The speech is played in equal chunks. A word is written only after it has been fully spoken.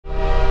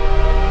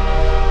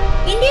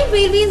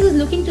Railways is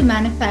looking to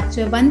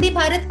manufacture Vande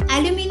Bharat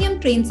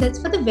aluminium train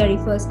sets for the very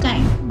first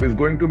time. It's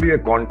going to be a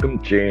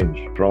quantum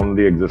change from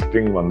the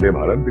existing Vande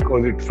Bharat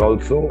because it's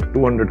also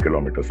 200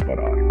 kilometers per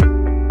hour.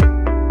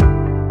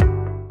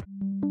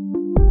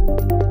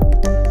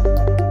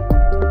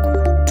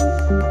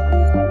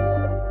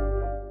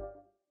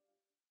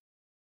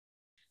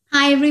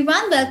 Hi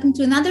everyone, welcome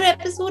to another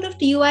episode of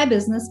TOI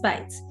Business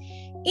Bytes.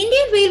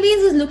 Indian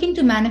Railways is looking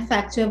to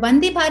manufacture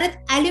Vande Bharat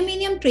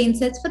aluminium train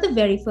sets for the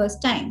very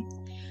first time.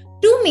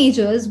 Two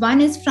majors, one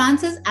is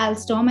France's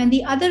Alstom and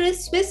the other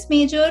is Swiss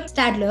major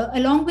Stadler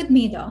along with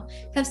Medha,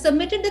 have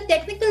submitted the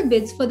technical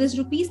bids for this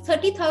rupees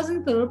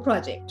 30,000 crore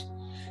project.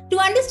 To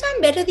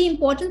understand better the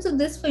importance of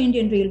this for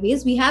Indian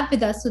Railways, we have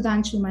with us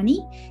Sudhanshu Mani.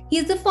 He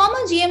is the former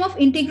GM of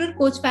Integral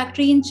Coach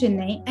Factory in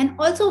Chennai and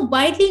also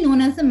widely known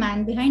as the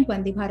man behind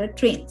Vande Bharat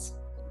trains.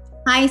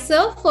 Hi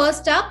sir,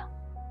 first up,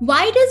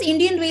 why does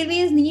Indian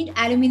Railways need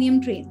aluminium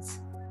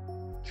trains?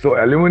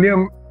 So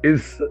aluminium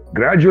is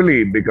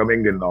gradually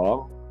becoming the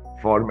norm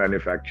for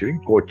manufacturing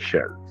coach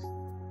shells.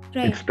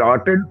 Right. It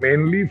started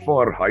mainly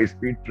for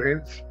high-speed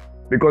trains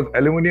because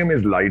aluminium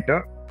is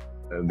lighter,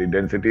 the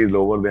density is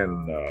lower than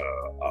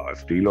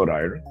steel or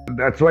iron.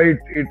 That's why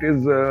it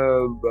is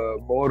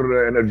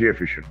more energy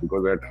efficient,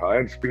 because at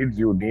higher speeds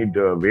you need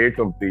weight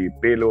of the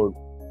payload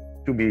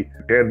to be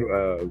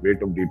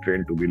weight of the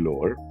train to be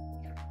lower,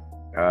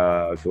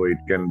 so it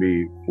can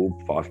be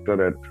moved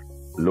faster at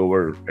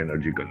lower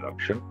energy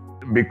consumption.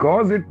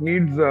 Because it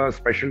needs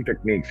special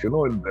techniques,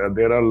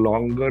 there are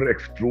longer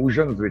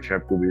extrusions which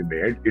have to be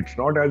made. It's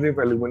not as if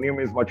aluminium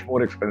is much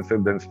more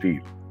expensive than steel.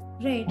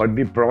 Right. But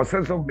the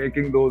process of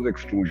making those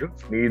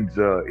extrusions needs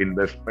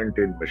investment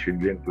in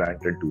machinery and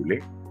plant and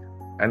tooling.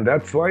 And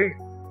that's why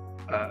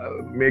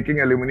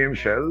making aluminium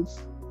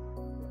shells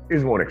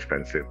is more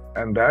expensive.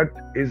 And that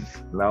is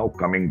now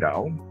coming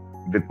down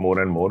with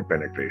more and more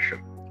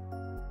penetration.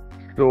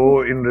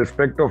 So in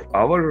respect of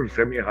our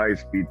semi-high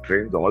speed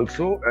trains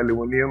also,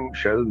 aluminium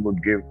shells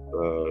would give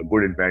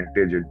good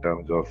advantage in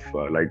terms of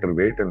lighter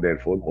weight and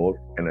therefore more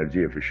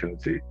energy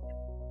efficiency.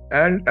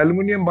 And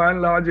aluminium by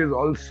and large is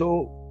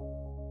also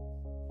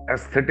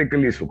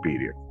aesthetically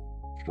superior.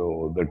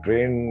 So the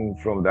train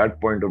from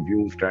that point of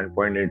view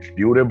standpoint, it's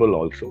durable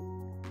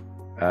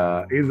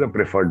also, is a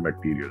preferred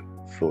material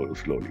so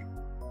slowly.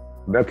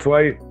 That's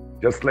why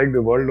just like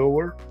the world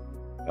over,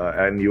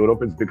 and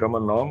Europe has become a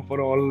norm for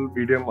all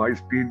medium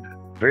high-speed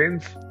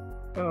trains,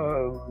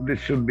 this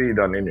should be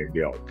done in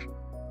India also.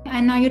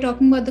 And now you're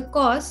talking about the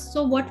cost.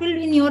 So what will,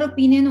 in your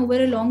opinion, over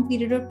a long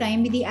period of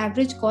time be the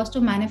average cost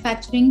of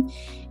manufacturing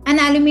an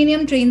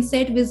aluminium train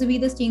set vis-a-vis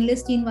the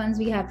stainless steel ones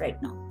we have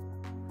right now?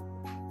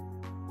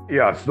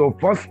 Yeah, so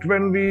first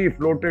when we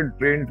floated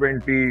Train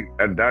 20,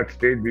 at that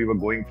stage we were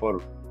going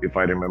for, if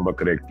I remember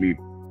correctly,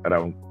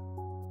 around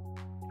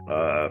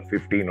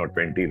 15 or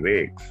 20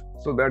 rakes.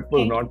 So that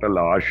was not a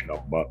large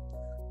number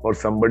for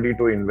somebody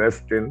to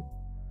invest in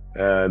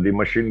the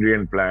machinery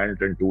and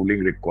plant and tooling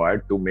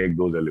required to make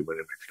those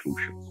aluminum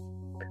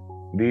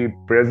extrusions. The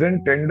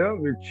present tender,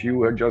 which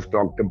you had just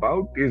talked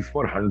about, is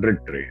for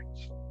 100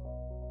 trains.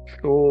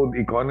 So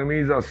the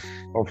economies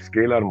of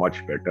scale are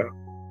much better.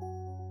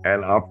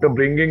 And after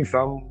bringing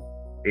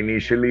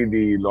initially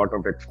the lot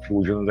of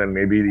extrusions and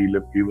maybe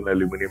even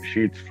aluminum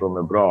sheets from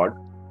abroad,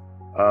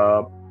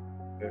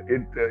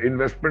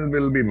 investment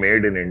will be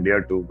made in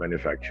India to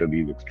manufacture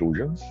these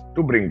extrusions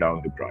to bring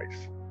down the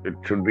price. It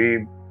should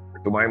be,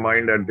 to my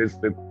mind, at this,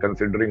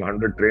 considering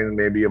 100 trains,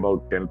 maybe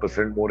about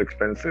 10% more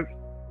expensive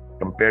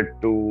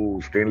compared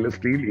to stainless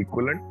steel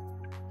equivalent.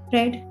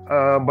 Right.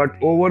 But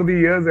over the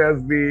years,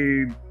 as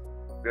the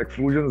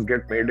extrusions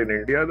get made in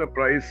India, the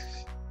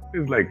price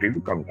is likely to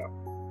come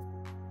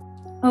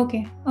down.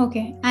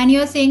 Okay. And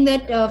you're saying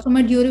that from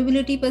a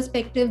durability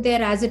perspective,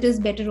 they're as it is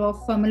better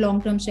off from a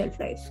long-term shelf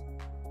life?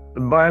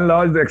 By and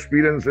large, the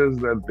experience is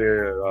that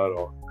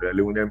the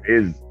aluminum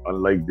is,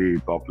 unlike the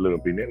popular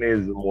opinion,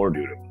 is more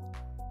durable.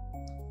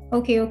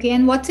 Okay.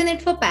 And what's in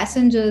it for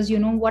passengers?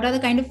 What are the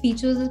kind of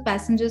features that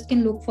passengers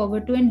can look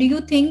forward to? And do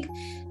you think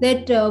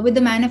that with the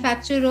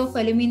manufacture of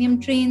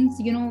aluminium trains,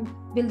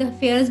 will the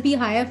fares be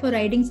higher for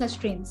riding such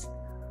trains?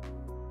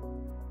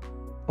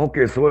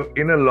 Okay, so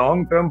in a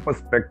long-term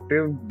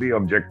perspective, the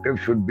objective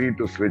should be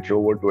to switch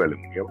over to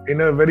aluminium in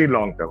a very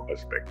long-term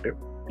perspective.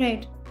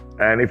 Right.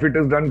 And if it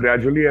is done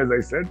gradually, as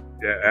I said,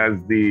 as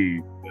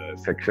the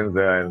sections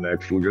and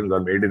extrusions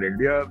are made in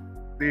India,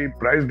 the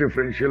price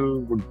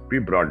differential would be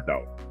brought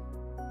down.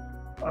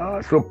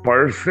 So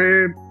per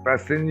se,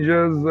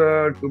 passengers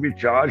to be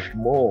charged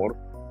more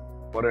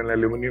for an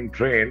aluminium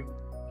train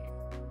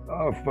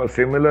for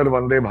similar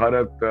Vande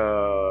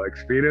Bharat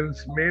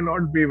experience may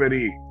not be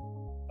very,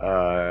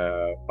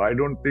 I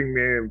don't think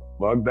may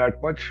work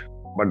that much,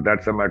 but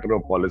that's a matter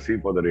of policy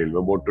for the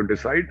railway board to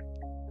decide.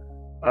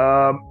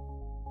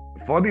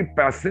 For the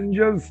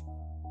passengers,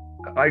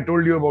 I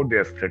told you about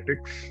the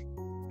aesthetics,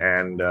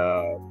 and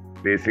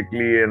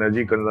basically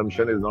energy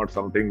consumption is not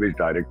something which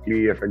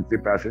directly affects the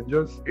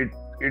passengers.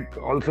 It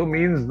also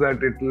means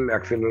that it will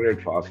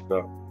accelerate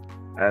faster,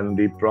 and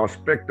the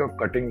prospect of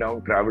cutting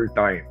down travel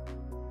time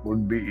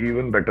would be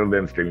even better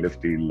than stainless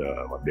steel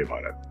Vande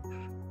Bharat.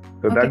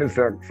 So that is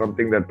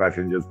something that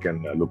passengers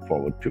can look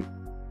forward to.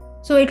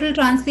 So it will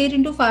translate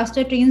into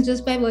faster trains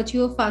just by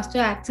virtue of faster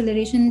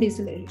acceleration and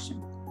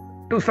deceleration.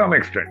 To some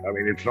extent. I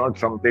mean, it's not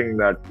something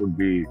that would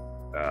be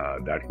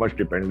that much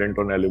dependent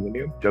on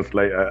aluminium, just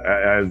like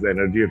as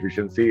energy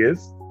efficiency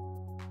is.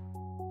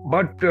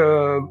 But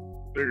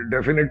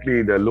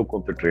definitely the look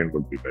of the train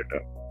would be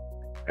better.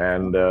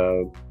 And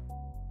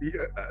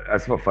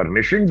as for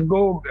furnishings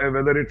go,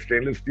 whether it's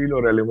stainless steel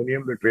or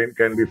aluminium, the train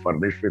can be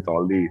furnished with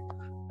all the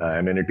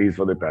amenities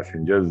for the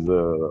passengers.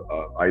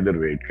 Either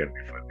way, it can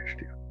be furnished.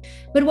 Yeah.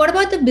 But what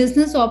about the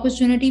business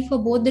opportunity for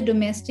both the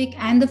domestic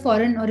and the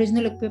foreign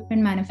original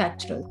equipment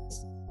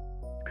manufacturers?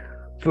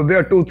 So there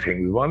are two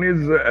things. One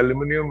is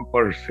aluminium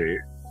per se.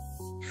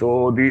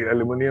 So the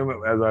aluminium,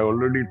 as I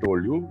already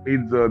told you,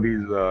 needs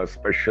these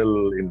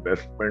special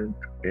investment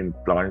in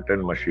plant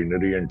and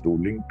machinery and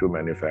tooling to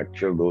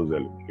manufacture those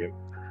aluminium.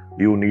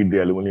 You need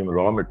the aluminium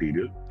raw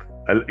material.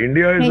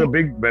 India is a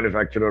big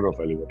manufacturer of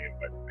aluminium,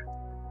 by the way.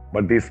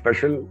 But the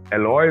special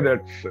alloy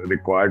that's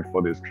required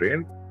for this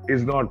train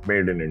is not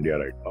made in India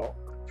right now.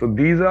 So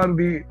these are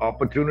the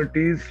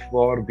opportunities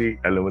for the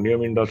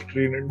aluminium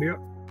industry in India.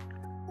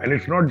 And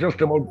it's not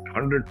just about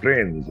 100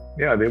 trains.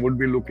 Yeah, they would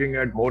be looking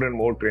at more and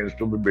more trains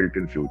to be built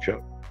in future.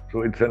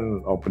 So it's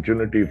an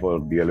opportunity for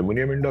the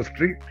aluminium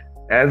industry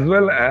as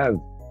well as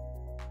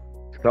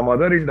some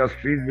other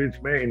industries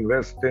which may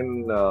invest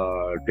in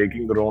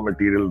taking the raw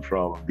material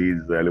from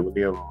these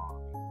aluminium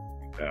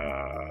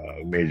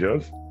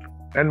majors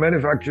and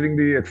manufacturing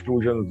the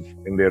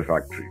extrusions in their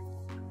factory.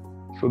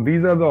 So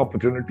these are the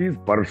opportunities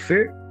per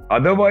se.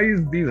 Otherwise,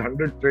 these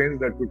 100 trains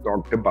that we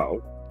talked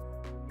about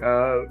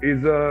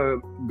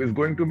is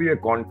going to be a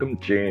quantum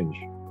change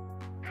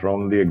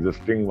from the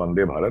existing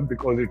Vande Bharat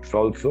because it's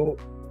also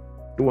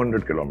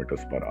 200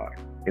 kilometers per hour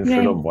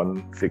instead of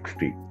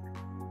 160.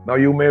 Now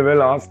you may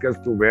well ask as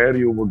to where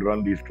you would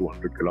run these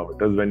 200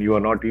 kilometers when you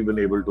are not even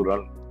able to run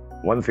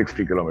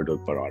 160 kilometers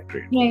per hour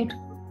train. Right.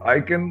 I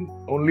can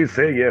only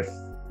say yes,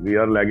 we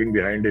are lagging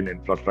behind in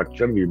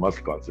infrastructure. We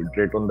must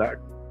concentrate on that.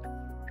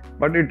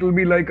 But it will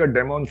be like a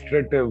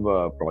demonstrative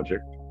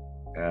project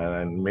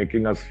and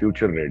making us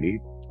future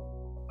ready.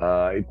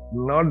 It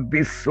will not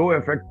be so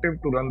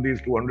effective to run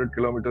these 200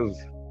 kilometers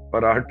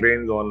per hour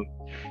trains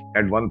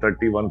at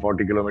 130,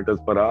 140 kilometers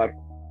per hour.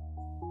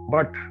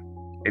 But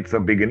it's a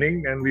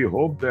beginning, and we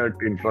hope that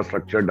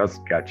infrastructure does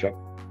catch up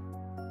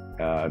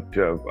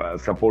to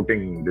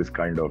supporting this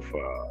kind of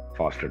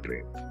faster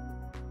trains.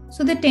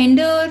 So the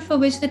tender for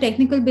which the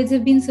technical bids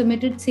have been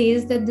submitted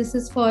says that this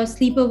is for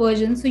sleeper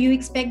version. So you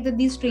expect that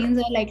these trains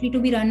are likely to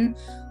be run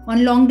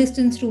on long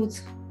distance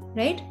routes,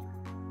 right?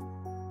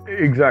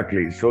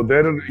 Exactly. So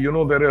there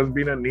has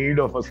been a need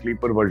of a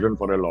sleeper version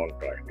for a long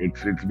time.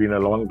 It's been a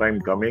long time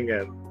coming,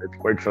 and it's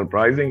quite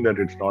surprising that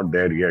it's not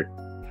there yet.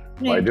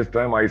 Right. By this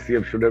time,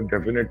 ICF should have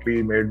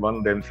definitely made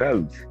one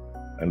themselves,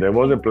 and there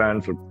was a plan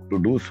to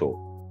do so.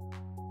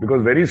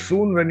 Because very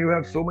soon, when you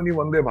have so many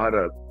Vande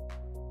Bharat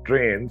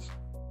trains,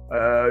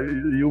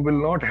 you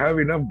will not have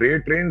enough day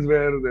trains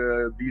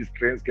where these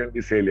trains can be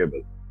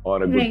saleable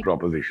or a good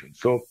proposition.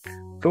 So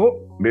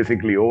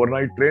basically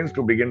overnight trains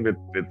to begin with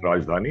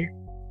Rajdhani.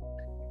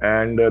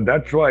 And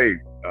that's why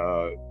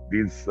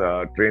these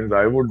trains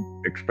I would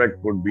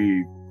expect would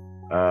be,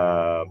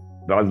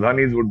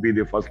 Rajdhanis would be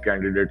the first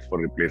candidates for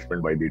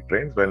replacement by these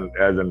trains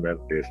as and when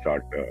they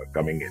start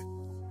coming in.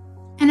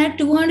 And at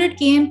 200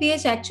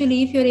 kmph,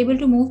 actually, if you're able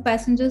to move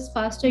passengers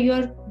faster,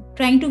 you're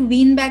trying to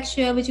wean back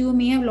share which you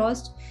may have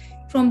lost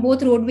from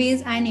both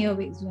roadways and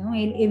airways,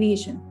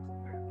 aviation.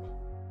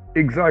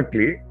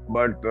 Exactly,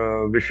 but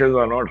wishes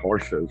are not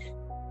horses.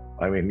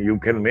 I mean, you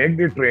can make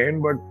the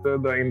train, but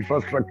the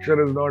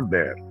infrastructure is not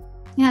there.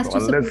 Yeah, so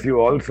unless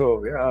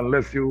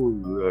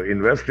you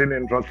invest in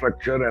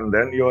infrastructure and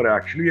then you are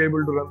actually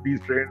able to run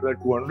these trains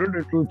at 200,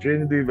 it will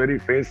change the very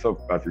face of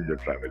passenger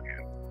travel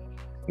here.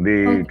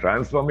 The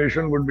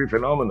transformation would be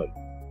phenomenal.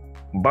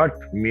 But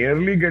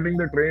merely getting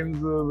the trains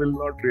will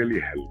not really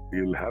help.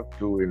 You'll have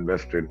to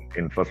invest in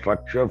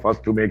infrastructure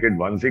first to make it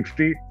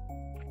 160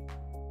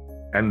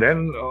 and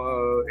then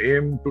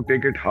aim to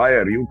take it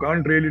higher. You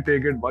can't really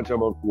take it much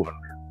above 200.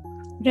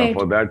 Right.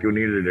 For that, you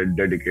need a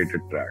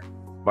dedicated track.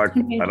 But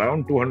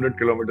around 200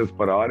 kilometers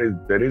per hour,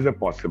 there is a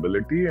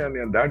possibility,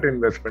 and that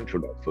investment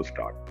should also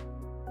start.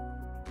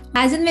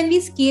 As in when we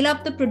scale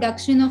up the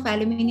production of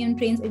aluminium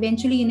trains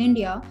eventually in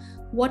India,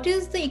 what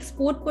is the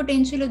export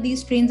potential of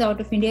these trains out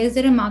of India? Is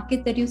there a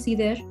market that you see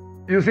there?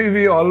 You see,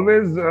 we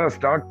always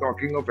start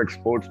talking of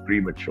exports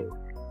prematurely,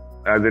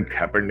 as it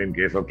happened in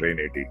case of Train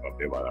 18 of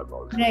Vande Bharat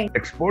also. Right.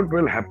 Export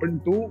will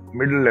happen to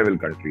middle-level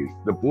countries.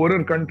 The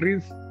poorer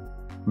countries,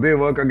 they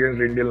work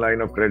against Indian line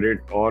of credit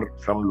or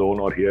some loan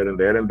or here and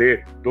there, and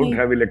they don't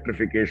have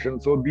electrification.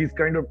 So these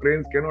kind of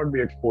trains cannot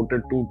be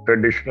exported to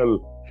traditional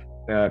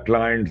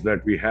clients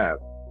that we have.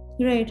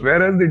 Right.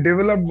 Whereas the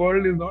developed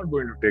world is not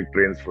going to take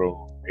trains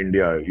from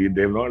India.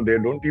 They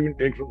don't even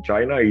take from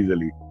China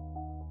easily.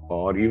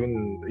 Or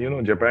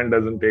even, Japan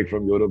doesn't take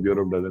from Europe,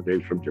 Europe doesn't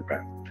take from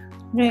Japan.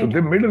 So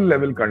the middle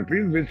level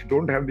countries which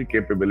don't have the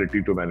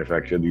capability to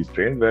manufacture these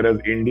trains, whereas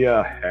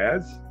India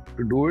has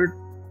to do it,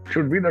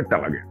 should be the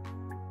target.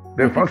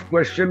 Their first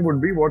question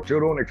would be, what's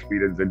your own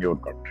experience in your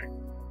country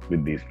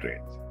with these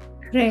trains?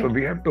 So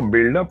we have to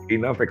build up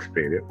enough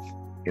experience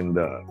in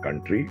the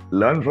country,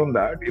 learn from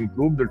that,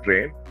 improve the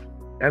train,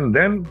 and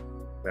then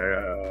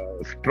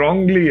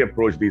strongly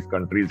approach these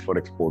countries for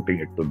exporting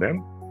it to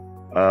them.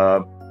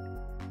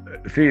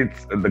 See,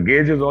 the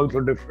gauge is also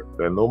different.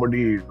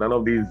 None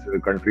of these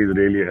countries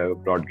really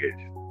have broad gauge.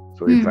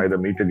 So it's either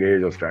meter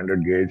gauge or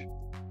standard gauge.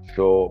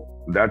 So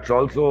that's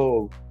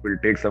also will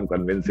take some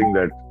convincing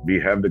that we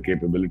have the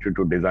capability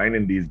to design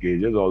in these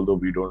gauges, although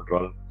we don't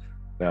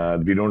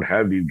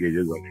have these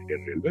gauges on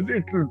Indian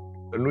Railways.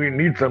 We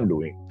need some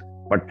doing.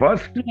 But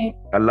first,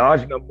 a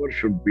large number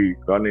should be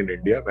run in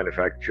India,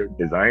 manufactured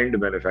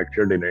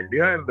in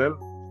India, and then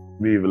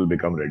we will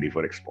become ready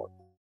for export.